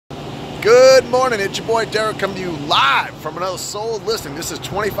Good morning, it's your boy Deric coming to you live from another sold listing. This is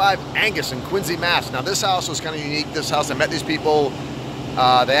 25 Angus in Quincy, Mass. Now this house was kind of unique. This house, I met these people.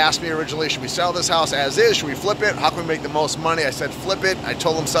 They asked me originally, should we sell this house as is? Should we flip it? How can we make the most money? I said flip it. I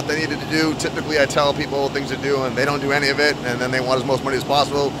told them stuff they needed to do. Typically I tell people things to do and they don't do any of it, and then they want as most money as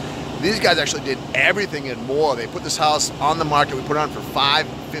possible. These guys actually did everything and more. They put this house on the market. We put it on for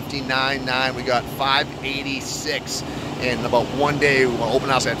 $559,900. We got $586 in about one day. Open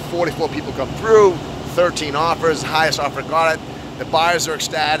house, had 44 people come through, 13 offers, highest offer got it. The buyers are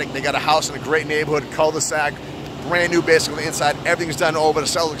ecstatic. They got a house in a great neighborhood, cul-de-sac, brand new basically inside. Everything's done over. The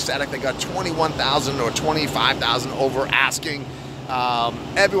seller's ecstatic. They got $21,000 or $25,000 over asking.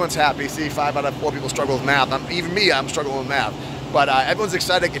 Everyone's happy. See, 5 out of 4 people struggle with math. Even me, I'm struggling with math. But everyone's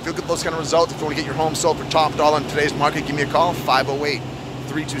excited. If you look at those kind of results, if you want to get your home sold for top dollar in today's market, give me a call,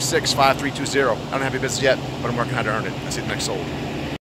 508-326-5320. I don't have your business yet, but I'm working hard to earn it. I'll see you next sold.